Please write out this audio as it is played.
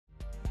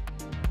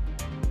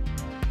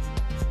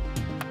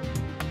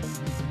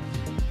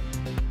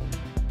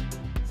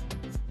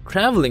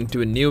Traveling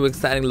to a new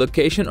exciting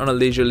location on a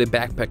leisurely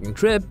backpacking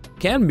trip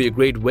can be a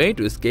great way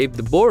to escape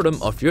the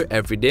boredom of your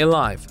everyday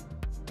life.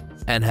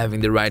 And having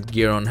the right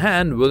gear on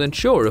hand will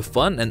ensure a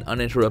fun and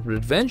uninterrupted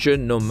adventure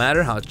no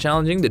matter how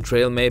challenging the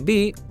trail may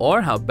be or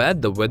how bad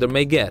the weather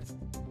may get.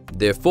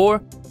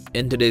 Therefore,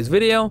 in today's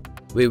video,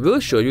 we will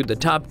show you the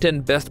top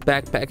 10 best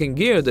backpacking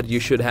gear that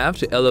you should have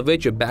to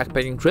elevate your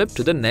backpacking trip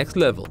to the next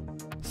level.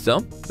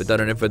 So,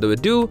 without any further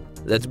ado,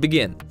 let's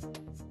begin.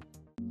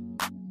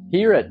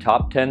 Here at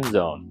Top 10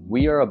 Zone,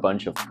 we are a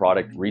bunch of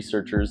product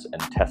researchers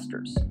and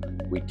testers.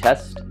 We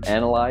test,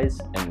 analyze,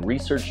 and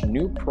research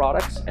new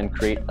products and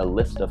create a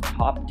list of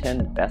top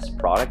 10 best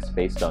products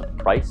based on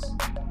price,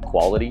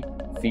 quality,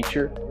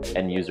 feature,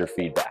 and user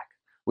feedback.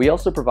 We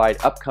also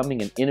provide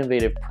upcoming and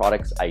innovative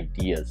products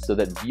ideas so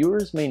that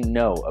viewers may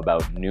know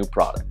about new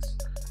products.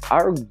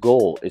 Our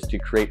goal is to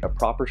create a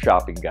proper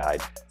shopping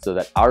guide so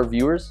that our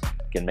viewers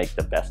can make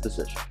the best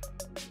decision.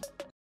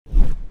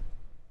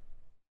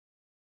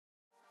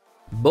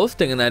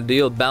 Boasting an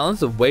ideal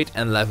balance of weight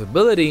and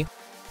livability,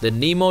 the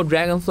Nemo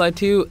Dragonfly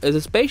 2 is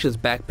a spacious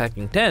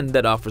backpacking tent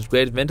that offers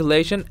great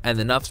ventilation and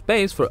enough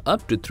space for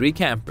up to 3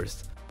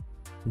 campers.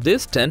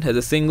 This tent has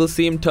a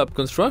single-seam top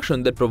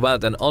construction that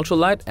provides an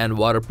ultralight and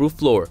waterproof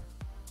floor,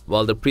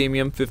 while the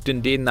premium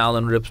 15D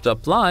nylon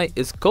ripstop ply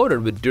is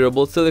coated with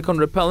durable silicone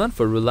repellent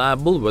for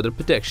reliable weather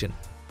protection.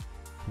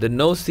 The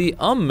no-see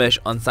mesh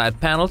on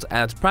side panels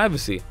adds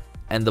privacy,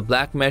 and the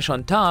black mesh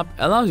on top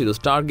allows you to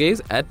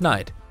stargaze at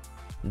night.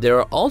 There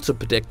are also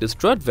protective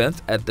strut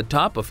vents at the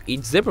top of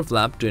each zipper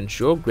flap to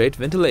ensure great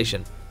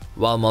ventilation,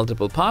 while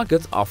multiple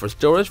pockets offer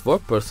storage for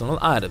personal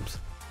items.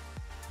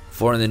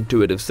 For an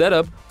intuitive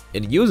setup,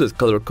 it uses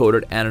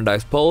color-coded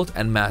anodized poles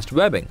and matched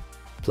webbing.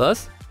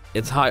 Plus,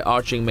 its high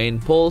arching main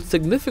pole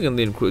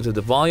significantly increases the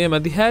volume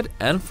at the head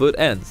and foot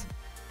ends.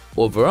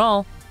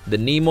 Overall, the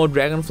Nemo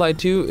Dragonfly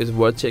 2 is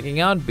worth checking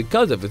out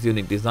because of its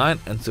unique design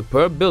and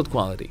superb build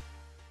quality.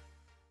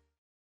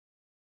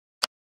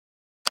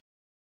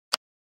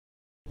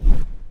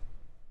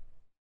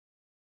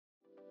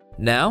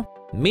 Now,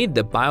 meet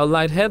the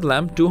BioLite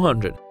Headlamp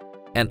 200,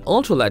 an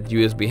ultralight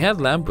USB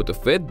headlamp with a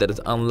fit that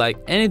is unlike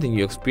anything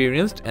you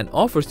experienced and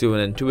offers you an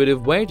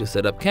intuitive way to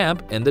set up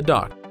camp in the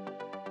dark.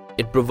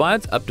 It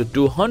provides up to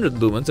 200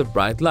 lumens of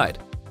bright light,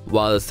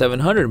 while a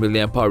 700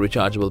 mAh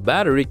rechargeable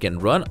battery can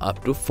run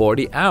up to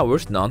 40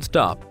 hours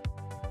non-stop.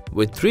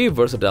 With 3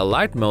 versatile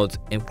light modes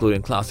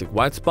including classic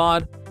white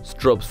spot,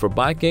 strobes for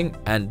biking,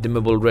 and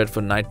dimmable red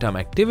for nighttime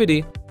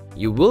activity,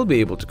 you will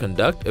be able to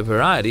conduct a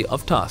variety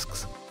of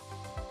tasks.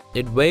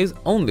 It weighs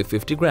only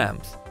 50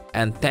 grams,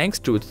 and thanks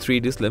to its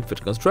 3D slim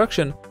fit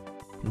construction,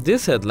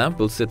 this headlamp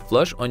will sit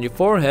flush on your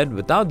forehead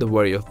without the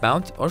worry of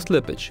bounce or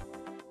slippage.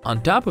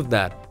 On top of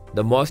that,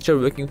 the moisture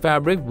wicking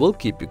fabric will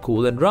keep you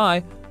cool and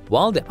dry,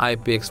 while the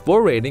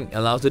IPX4 rating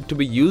allows it to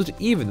be used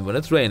even when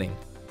it's raining.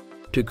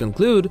 To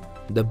conclude,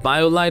 the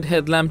BioLite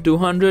Headlamp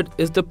 200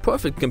 is the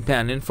perfect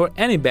companion for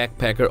any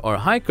backpacker or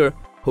hiker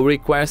who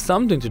requires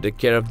something to take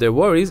care of their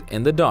worries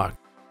in the dark.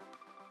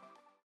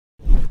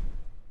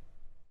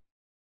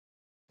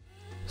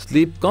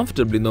 Sleep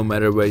comfortably no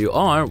matter where you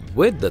are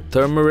with the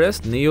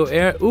Thermarest Neo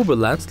Air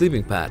Uberlight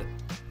sleeping pad,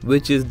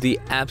 which is the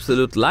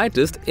absolute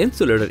lightest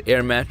insulated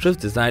air mattress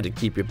designed to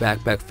keep your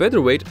backpack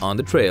featherweight on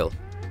the trail.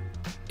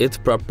 Its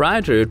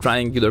proprietary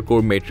triangular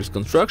core matrix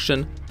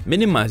construction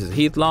minimizes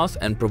heat loss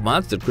and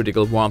provides the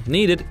critical warmth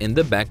needed in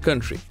the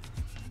backcountry.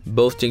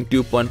 Boasting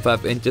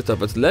 2.5 inches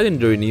of its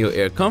legendary Neo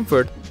Air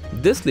comfort,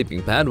 this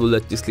sleeping pad will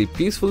let you sleep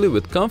peacefully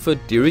with comfort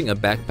during a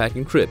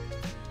backpacking trip.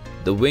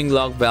 The wing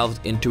lock valve's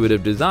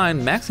intuitive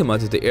design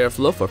maximizes the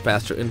airflow for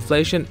faster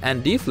inflation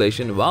and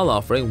deflation while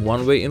offering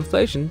one-way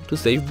inflation to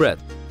save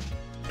breath.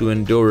 To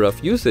endure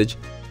rough usage,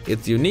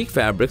 its unique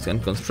fabrics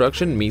and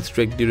construction meet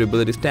strict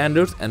durability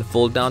standards and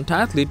fold down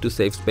tightly to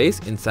save space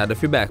inside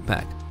of your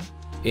backpack.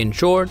 In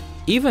short,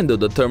 even though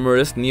the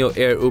Thermarest Neo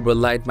Air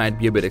Uberlight might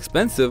be a bit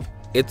expensive,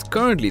 it's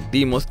currently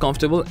the most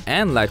comfortable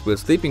and lightweight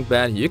sleeping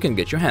pad you can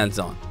get your hands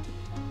on.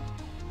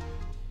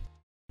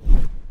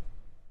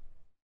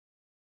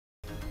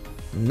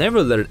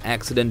 Never let an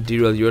accident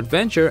derail your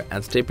adventure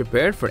and stay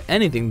prepared for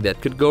anything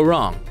that could go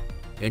wrong.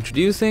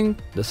 Introducing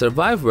the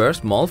SurviveWare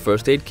Small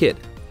First Aid Kit,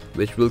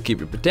 which will keep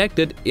you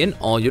protected in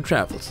all your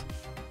travels.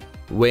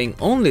 Weighing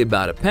only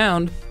about a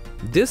pound,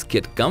 this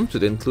kit comes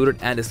with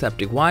included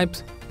antiseptic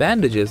wipes,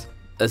 bandages,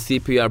 a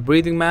CPR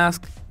breathing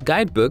mask,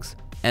 guidebooks,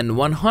 and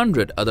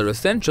 100 other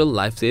essential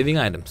life-saving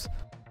items.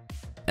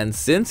 And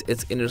since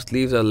its inner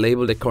sleeves are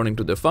labeled according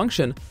to their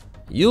function,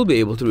 you'll be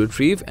able to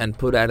retrieve and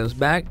put items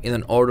back in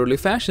an orderly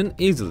fashion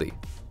easily.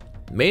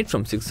 Made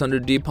from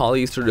 600D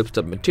polyester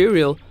ripstop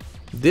material,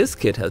 this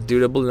kit has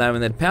durable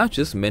laminate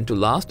pouches meant to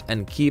last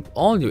and keep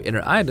all your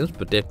inner items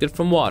protected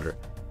from water.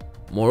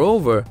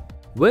 Moreover,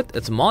 with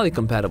its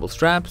MOLLE-compatible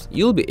straps,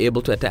 you'll be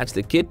able to attach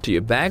the kit to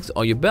your bags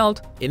or your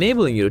belt,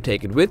 enabling you to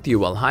take it with you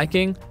while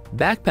hiking,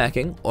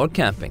 backpacking, or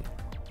camping.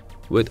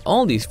 With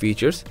all these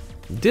features,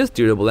 this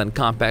durable and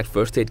compact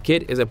first aid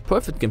kit is a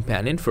perfect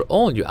companion for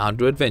all your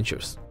outdoor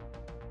adventures.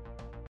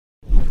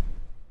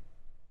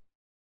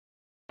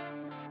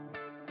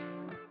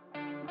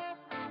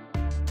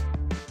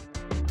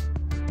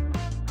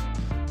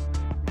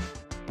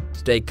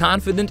 Stay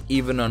confident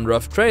even on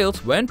rough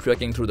trails when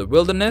trekking through the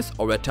wilderness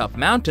or atop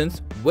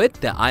mountains with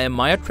the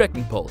IMIA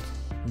trekking poles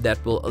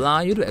that will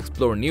allow you to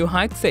explore new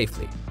heights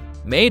safely.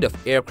 Made of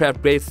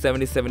aircraft-grade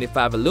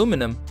 7075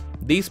 aluminum,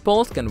 these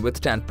poles can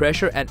withstand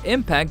pressure and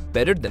impact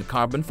better than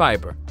carbon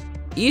fiber.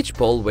 Each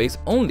pole weighs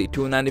only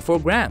 294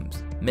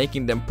 grams,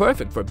 making them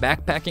perfect for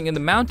backpacking in the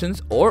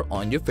mountains or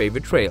on your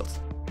favorite trails.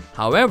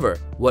 However,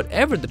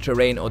 whatever the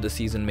terrain or the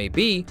season may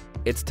be,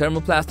 its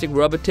thermoplastic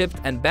rubber tips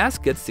and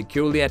baskets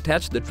securely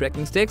attach the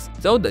trekking sticks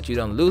so that you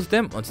don't lose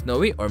them on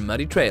snowy or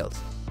muddy trails.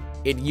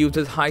 It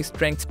uses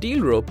high-strength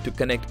steel rope to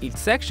connect each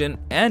section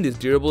and is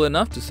durable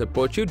enough to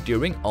support you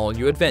during all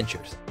your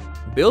adventures.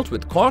 Built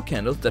with cork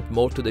handles that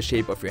mold to the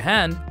shape of your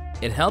hand,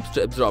 it helps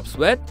to absorb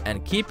sweat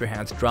and keep your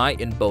hands dry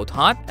in both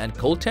hot and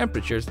cold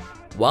temperatures,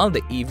 while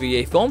the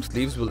EVA foam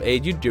sleeves will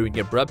aid you during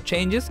abrupt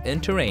changes in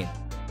terrain.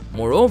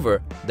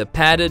 Moreover, the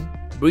padded,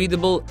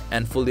 breathable,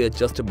 and fully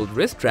adjustable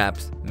wrist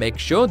straps make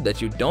sure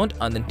that you don't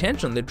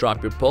unintentionally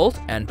drop your poles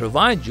and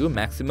provide you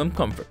maximum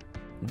comfort.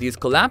 These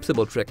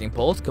collapsible trekking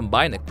poles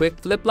combine a quick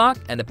flip lock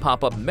and a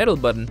pop-up metal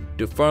button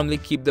to firmly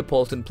keep the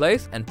poles in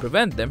place and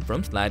prevent them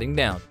from sliding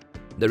down.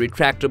 The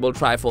retractable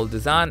trifold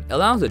design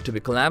allows it to be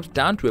collapsed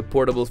down to a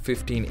portable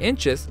 15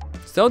 inches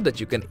so that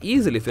you can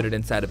easily fit it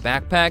inside a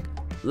backpack,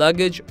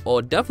 luggage,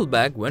 or duffel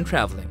bag when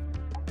traveling.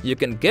 You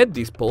can get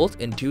these poles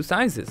in two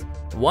sizes.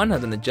 One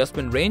has an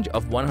adjustment range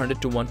of 100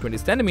 to 120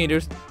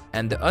 centimeters,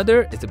 and the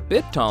other is a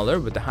bit taller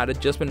with a height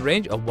adjustment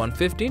range of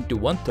 115 to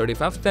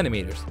 135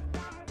 centimeters.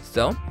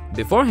 So,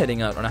 before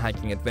heading out on a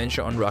hiking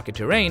adventure on rocky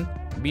terrain,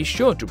 be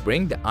sure to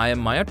bring the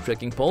IMIA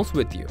trekking poles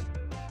with you.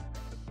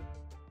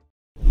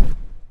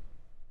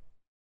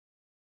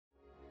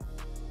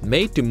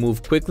 Made to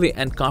move quickly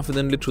and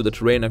confidently through the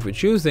terrain of your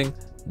choosing,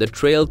 the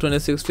Trail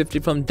 2650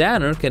 from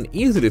Danner can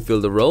easily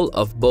fill the role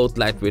of both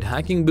lightweight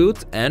hiking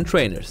boots and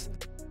trainers.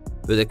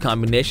 With a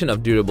combination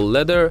of durable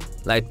leather,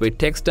 lightweight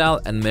textile,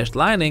 and mesh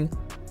lining,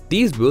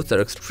 these boots are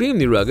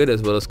extremely rugged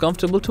as well as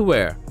comfortable to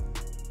wear.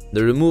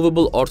 The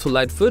removable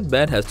Ortholite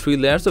footbed has 3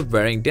 layers of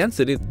varying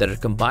density that are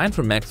combined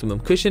for maximum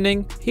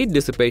cushioning, heat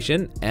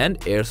dissipation, and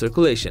air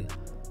circulation.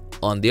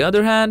 On the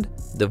other hand,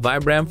 the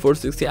Vibram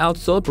 460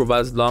 outsole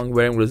provides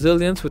long-wearing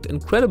resilience with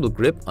incredible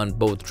grip on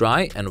both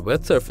dry and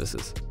wet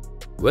surfaces.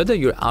 Whether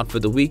you're out for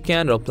the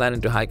weekend or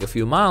planning to hike a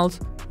few miles,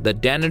 the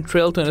Danner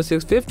Trail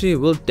 2650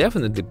 will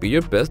definitely be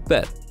your best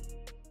bet.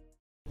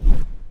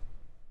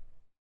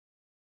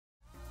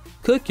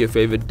 Cook your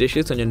favorite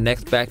dishes on your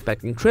next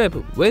backpacking trip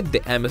with the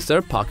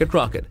MSR Pocket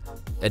Rocket,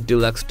 a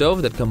deluxe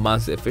stove that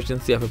combines the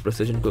efficiency of a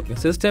precision cooking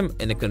system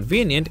in a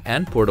convenient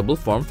and portable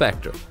form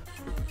factor.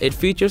 It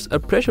features a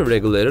pressure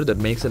regulator that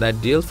makes it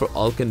ideal for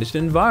all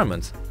condition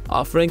environments,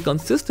 offering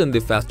consistently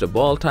faster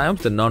boil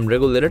times than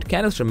non-regulated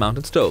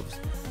canister-mounted stoves.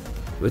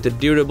 With a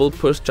durable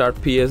push-start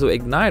piezo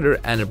igniter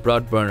and a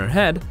broad burner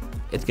head,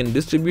 it can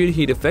distribute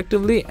heat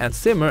effectively and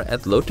simmer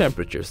at low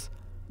temperatures.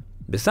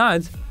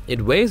 Besides,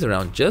 it weighs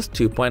around just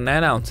 2.9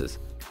 ounces,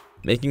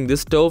 making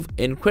this stove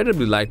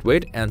incredibly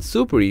lightweight and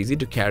super easy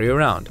to carry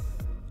around.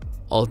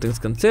 All things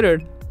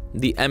considered,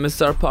 the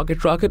MSR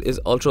Pocket Rocket is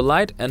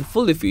ultra-light and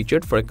fully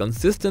featured for a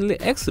consistently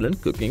excellent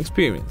cooking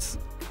experience.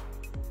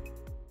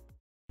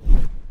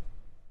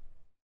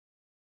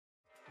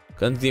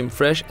 Consume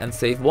fresh and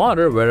safe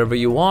water wherever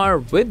you are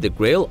with the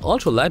Grail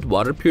Ultralight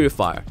Water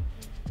Purifier,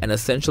 an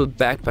essential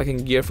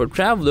backpacking gear for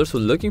travelers who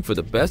are looking for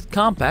the best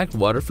compact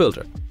water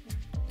filter.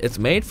 It's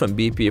made from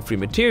BPA-free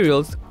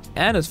materials,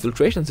 and its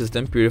filtration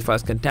system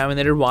purifies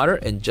contaminated water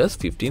in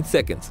just 15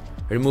 seconds,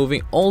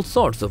 removing all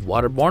sorts of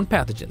waterborne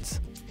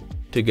pathogens.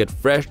 To get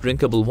fresh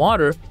drinkable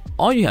water,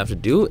 all you have to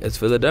do is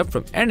fill it up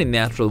from any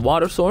natural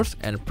water source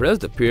and press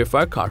the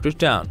purifier cartridge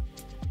down.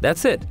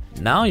 That's it,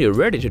 now you're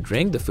ready to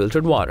drink the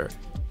filtered water.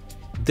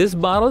 This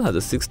bottle has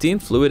a 16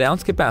 fluid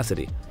ounce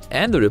capacity,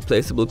 and the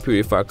replaceable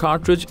purifier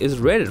cartridge is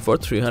rated for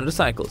 300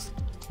 cycles,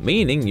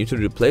 meaning you should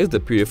replace the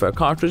purifier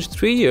cartridge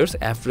 3 years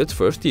after its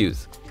first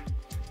use.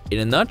 In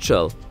a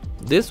nutshell,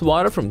 this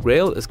water from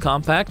Grail is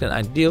compact and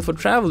ideal for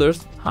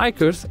travelers,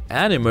 hikers,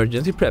 and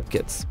emergency prep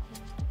kits.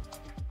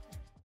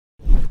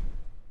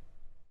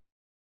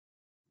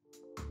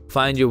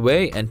 Find your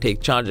way and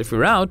take charge of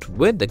your route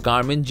with the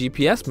Garmin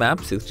GPS Map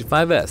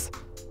 65S,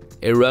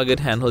 a rugged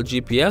handheld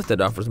GPS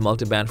that offers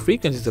multiband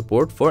frequency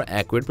support for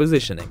accurate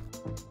positioning.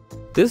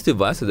 This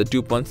device has a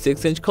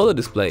 2.6-inch color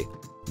display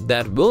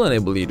that will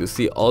enable you to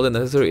see all the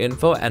necessary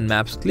info and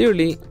maps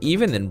clearly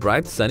even in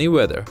bright sunny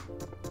weather.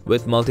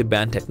 With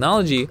multiband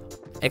technology,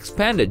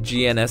 expanded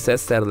GNSS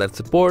satellite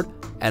support,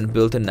 and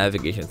built-in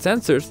navigation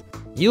sensors,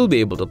 you'll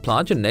be able to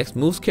plot your next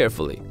moves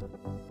carefully.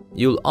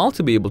 You'll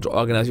also be able to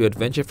organize your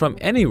adventure from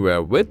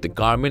anywhere with the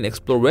Garmin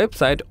Explore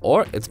website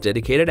or its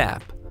dedicated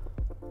app.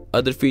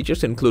 Other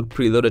features include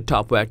preloaded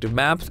topo-active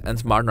maps and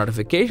smart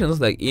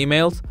notifications like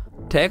emails,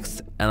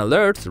 texts, and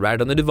alerts right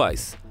on the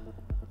device.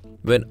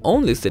 When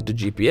only set to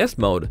GPS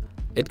mode,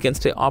 it can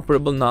stay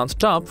operable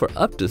non-stop for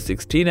up to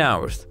 16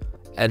 hours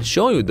and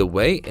show you the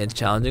way in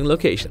challenging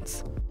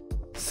locations.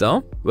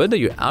 So, whether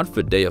you're out for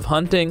a day of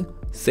hunting,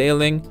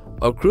 sailing,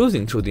 or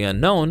cruising through the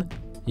unknown,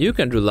 you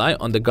can rely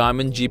on the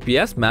Garmin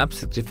GPS Map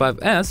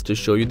 65S to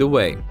show you the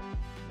way.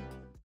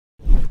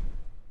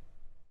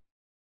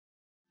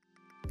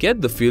 Get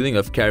the feeling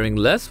of carrying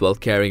less while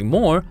carrying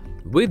more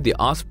with the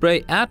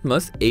Osprey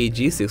Atmos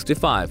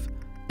AG65,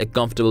 a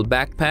comfortable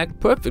backpack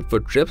perfect for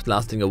trips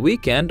lasting a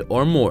weekend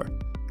or more.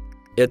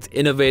 Its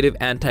innovative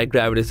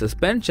anti-gravity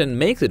suspension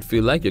makes it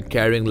feel like you're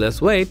carrying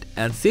less weight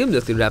and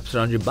seamlessly wraps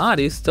around your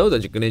body so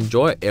that you can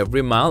enjoy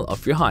every mile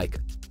of your hike.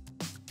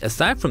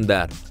 Aside from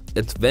that,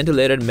 its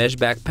ventilated mesh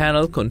back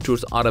panel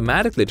contours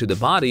automatically to the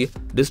body,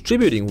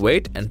 distributing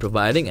weight and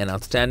providing an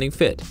outstanding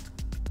fit.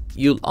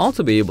 You'll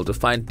also be able to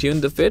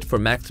fine-tune the fit for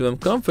maximum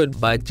comfort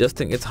by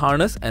adjusting its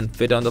harness and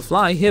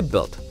fit-on-the-fly hip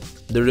belt.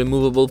 The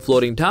removable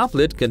floating top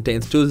lid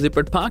contains 2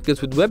 zippered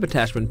pockets with web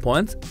attachment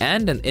points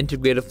and an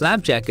integrated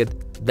flap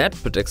jacket that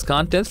protects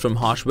contents from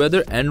harsh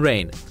weather and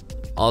rain.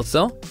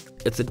 Also,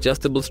 its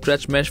adjustable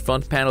stretch mesh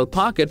front panel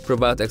pocket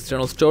provides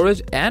external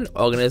storage and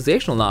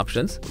organizational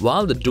options,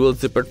 while the dual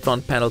zippered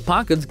front panel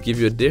pockets give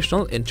you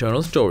additional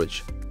internal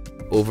storage.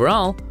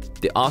 Overall,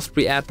 the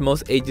Osprey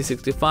Atmos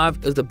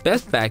AG65 is the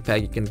best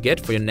backpack you can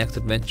get for your next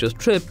adventurous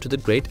trip to the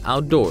great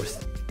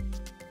outdoors.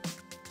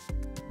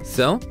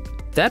 So,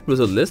 that was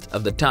a list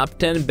of the top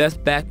 10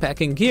 best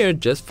backpacking gear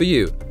just for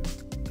you.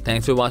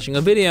 Thanks for watching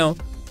our video.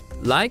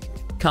 Like,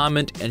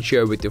 comment and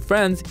share with your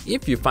friends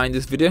if you find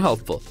this video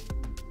helpful.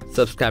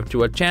 Subscribe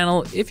to our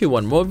channel if you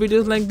want more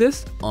videos like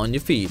this on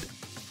your feed.